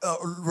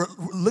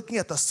looking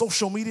at the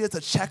social media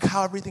to check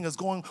how everything is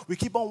going. We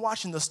keep on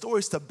watching the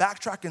stories to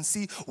backtrack and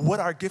see what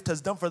our gift has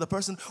done for the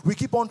person. We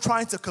keep on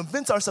trying to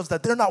convince ourselves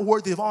that they're not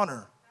worthy of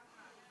honor.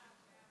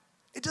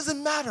 It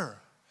doesn't matter.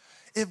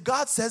 If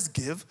God says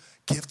give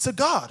to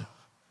God.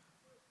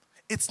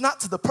 It's not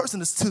to the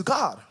person, it's to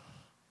God.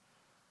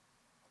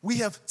 We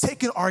have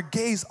taken our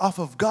gaze off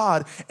of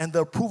God and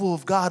the approval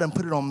of God and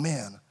put it on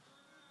man.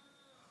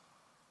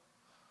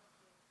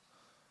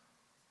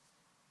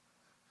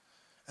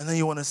 And then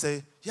you want to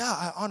say, yeah,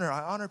 I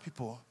honor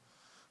people.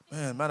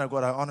 Man of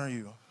God, I honor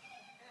you.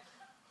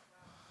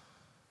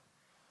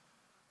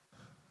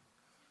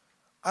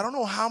 I don't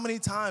know how many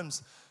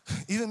times,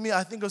 even me,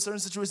 I think of certain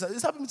situations.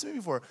 This happened to me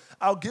before.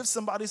 I'll give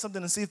somebody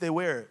something and see if they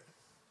wear it.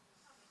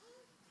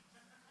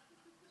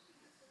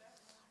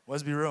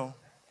 Let's be real.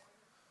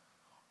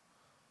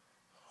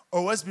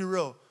 Or let's be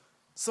real.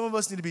 Some of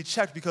us need to be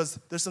checked, because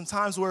there's some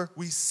times where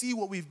we see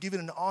what we've given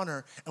in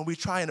honor and we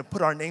try and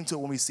put our name to it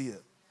when we see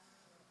it.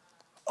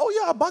 Oh,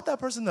 yeah, I bought that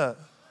person that.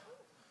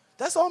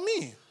 That's all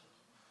me.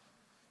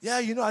 Yeah,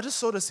 I just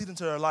sowed a seed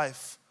into their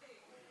life.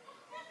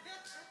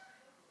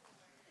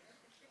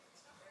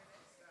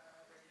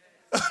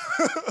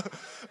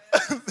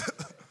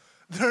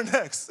 They're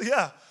next.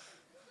 Yeah.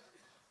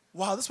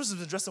 Wow, this person's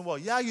been dressing well.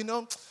 Yeah,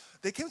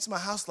 they came to my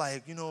house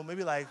maybe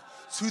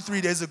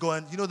 2-3 days ago,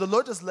 and the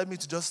Lord just led me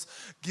to just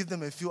give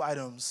them a few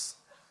items.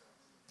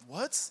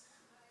 What?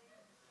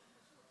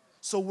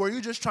 So were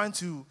you just trying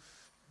to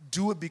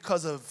do it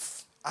because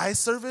of eye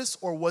service,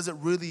 or was it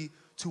really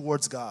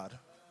towards God?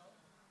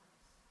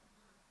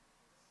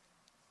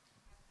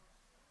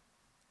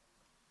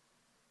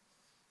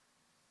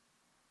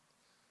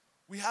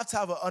 We have to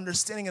have an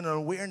understanding and an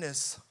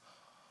awareness,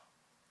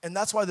 and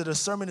that's why the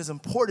discernment is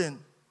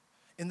important.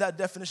 In that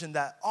definition,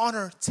 that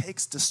honor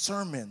takes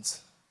discernment.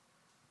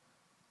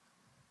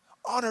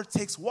 Honor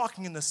takes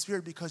walking in the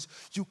Spirit, because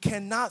you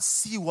cannot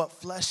see what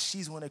flesh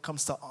sees when it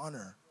comes to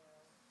honor.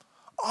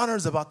 Honor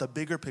is about the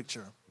bigger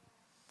picture.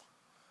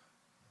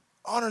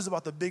 Honor is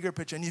about the bigger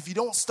picture. And if you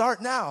don't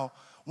start now,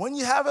 when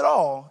you have it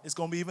all, it's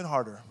going to be even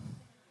harder.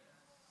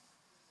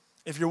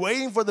 If you're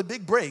waiting for the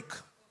big break,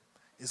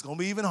 it's going to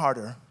be even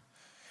harder.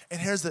 And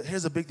here's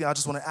a big thing I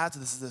just want to add to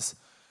this is this.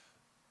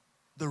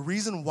 The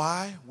reason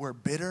why we're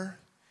bitter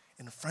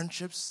in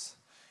friendships,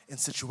 in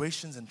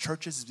situations, in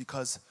churches is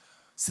because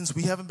since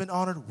we haven't been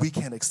honored, we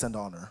can't extend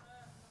honor.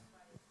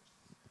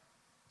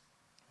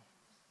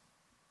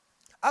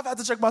 I've had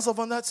to check myself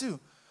on that too.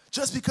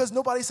 Just because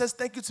nobody says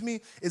thank you to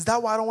me, is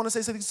that why I don't want to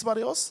say something to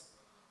somebody else?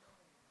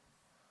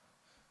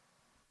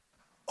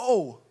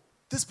 Oh,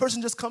 this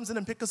person just comes in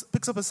and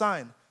picks up a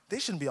sign. They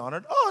shouldn't be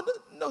honored. Oh,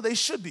 no, they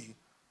should be.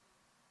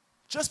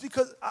 Just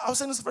because, I was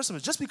saying this the first time,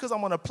 just because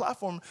I'm on a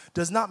platform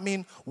does not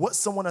mean what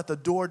someone at the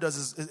door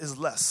does is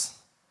less.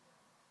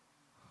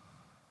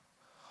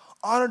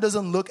 Honor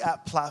doesn't look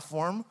at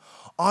platform.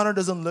 Honor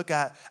doesn't look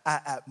at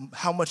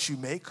how much you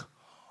make.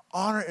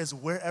 Honor is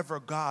wherever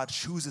God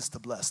chooses to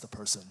bless the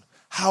person,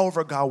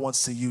 however God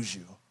wants to use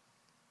you.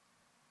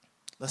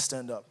 Let's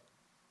stand up.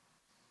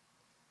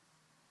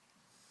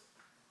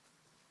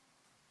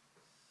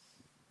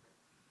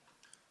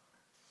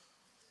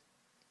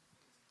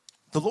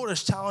 The Lord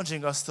is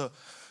challenging us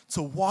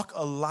to walk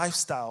a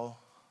lifestyle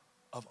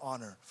of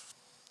honor.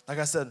 Like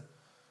I said,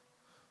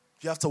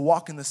 you have to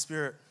walk in the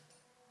Spirit.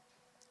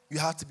 You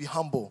have to be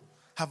humble,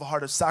 have a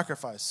heart of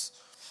sacrifice.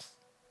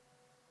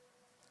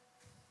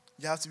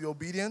 You have to be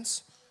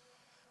obedient,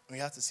 and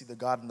you have to see the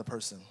God in the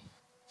person.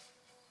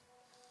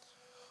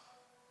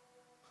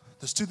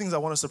 There's two things I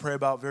want us to pray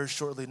about very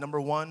shortly.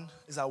 Number one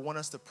is I want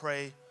us to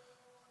pray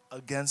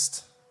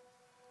against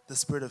the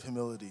spirit of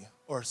humility,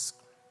 or,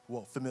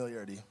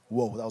 familiarity.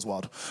 Whoa, that was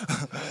wild.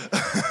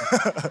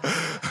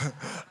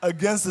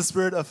 Against the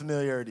spirit of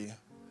familiarity.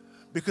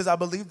 Because I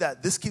believe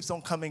that this keeps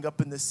on coming up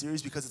in this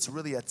series because it's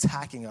really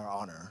attacking our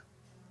honor.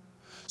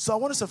 So I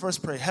want us to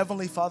first pray.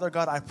 Heavenly Father,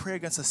 God, I pray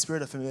against the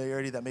spirit of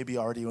familiarity that may be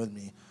already with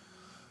me,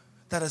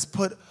 that has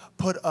put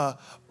a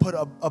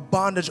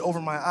bondage over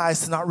my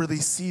eyes to not really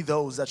see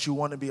those that you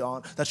want to be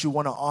on, that you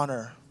want to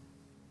honor.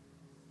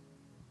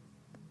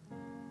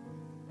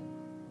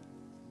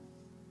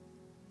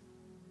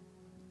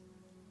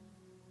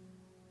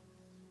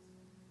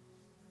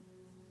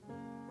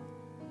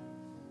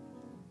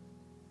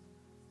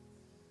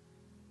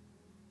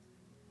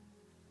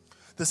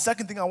 The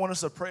second thing I want us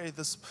to pray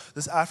this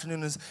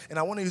afternoon is, and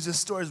I want to use this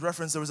story as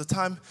reference. There was a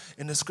time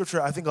in the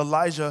scripture, I think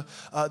Elijah,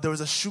 there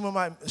was a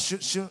Shunammite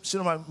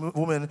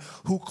woman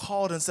who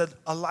called and said,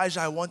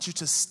 Elijah, I want you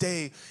to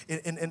stay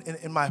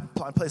in my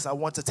place. I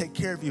want to take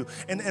care of you.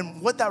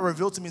 And what that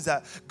revealed to me is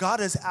that God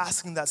is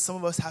asking that some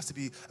of us have to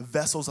be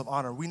vessels of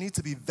honor. We need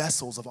to be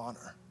vessels of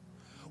honor.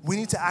 We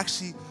need to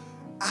actually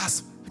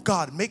ask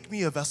God, make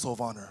me a vessel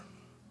of honor.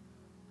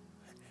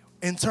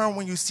 In turn,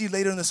 when you see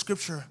later in the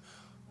scripture,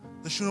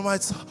 the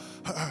Shunammite's,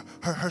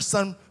 her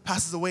son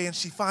passes away, and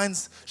she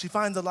finds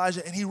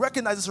Elijah, and he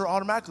recognizes her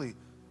automatically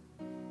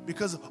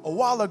because a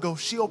while ago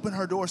she opened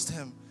her doors to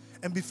him,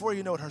 and before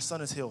you know it, her son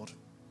is healed.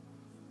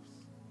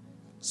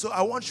 So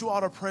I want you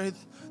all to pray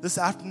this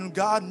afternoon,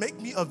 God,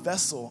 make me a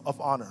vessel of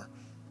honor.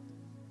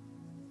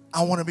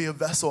 I want to be a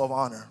vessel of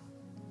honor.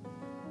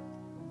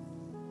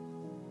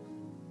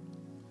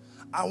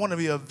 I want to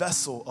be a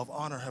vessel of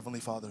honor,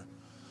 Heavenly Father.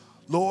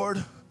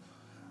 Lord,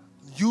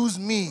 use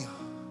me.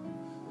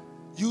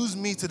 Use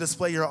me to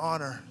display your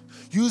honor.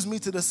 Use me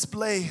to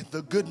display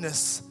the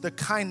goodness, the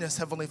kindness,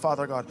 Heavenly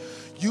Father God.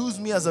 Use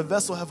me as a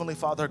vessel, Heavenly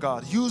Father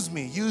God. Use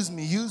me, use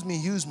me, use me,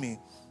 use me.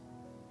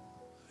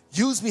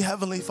 Use me,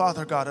 Heavenly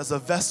Father God, as a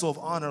vessel of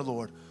honor,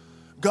 Lord.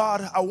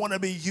 God, I want to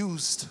be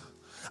used.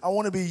 I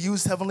want to be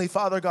used, Heavenly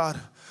Father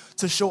God,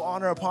 to show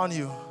honor upon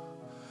you,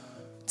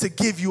 to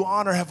give you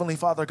honor, Heavenly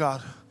Father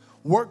God.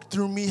 Work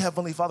through me,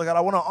 Heavenly Father God.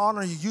 I want to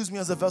honor you. Use me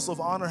as a vessel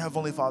of honor,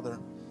 Heavenly Father.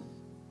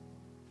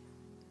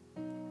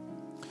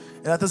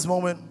 And at this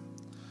moment,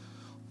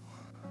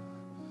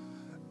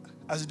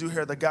 as we do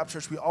here at the Gap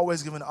Church, we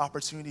always give an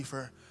opportunity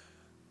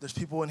there's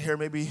people in here,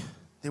 maybe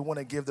they want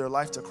to give their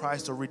life to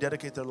Christ or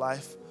rededicate their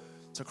life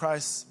to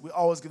Christ. We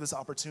always give this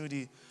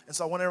opportunity. And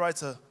so I want everybody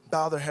to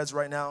bow their heads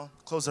right now,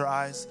 close their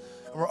eyes.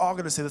 And we're all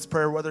going to say this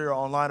prayer, whether you're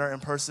online or in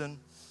person.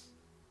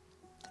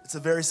 It's a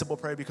very simple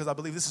prayer because I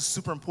believe this is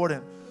super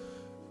important.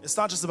 It's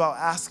not just about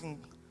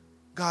asking,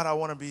 God, I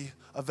want to be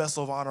a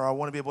vessel of honor. I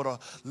want to be able to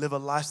live a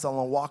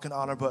lifestyle and walk in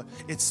honor. But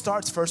it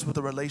starts first with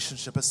a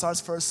relationship. It starts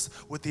first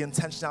with the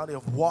intentionality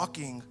of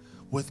walking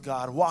with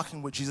God,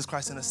 walking with Jesus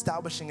Christ, and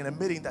establishing and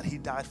admitting that he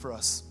died for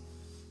us.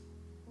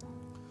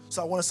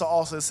 So I want us to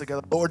all say this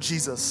together. Lord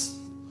Jesus,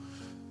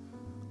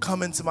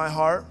 come into my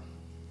heart.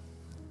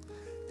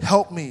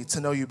 Help me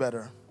to know you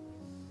better.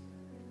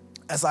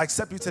 As I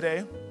accept you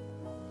today,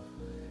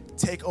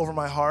 take over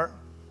my heart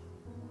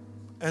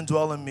and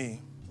dwell in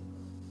me.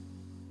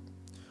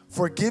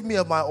 Forgive me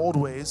of my old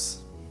ways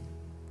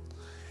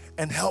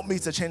and help me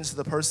to change to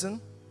the person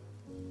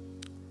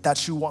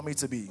that you want me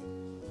to be.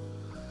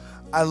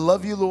 I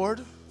love you,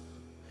 Lord,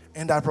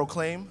 and I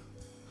proclaim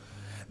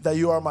that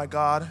you are my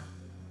God.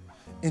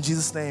 In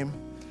Jesus' name,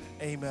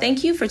 amen.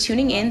 Thank you for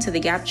tuning in to the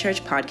Gap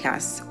Church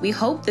podcast. We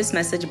hope this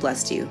message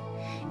blessed you.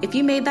 If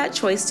you made that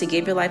choice to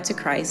give your life to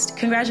Christ,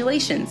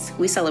 congratulations.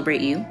 We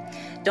celebrate you.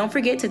 Don't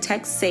forget to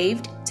text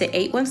SAVED to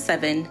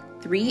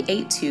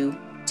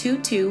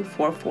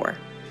 817-382-2244.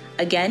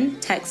 Again,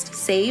 text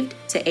SAVED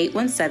to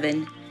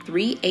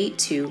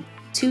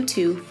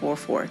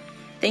 817-382-2244.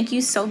 Thank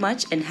you so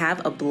much and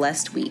have a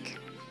blessed week.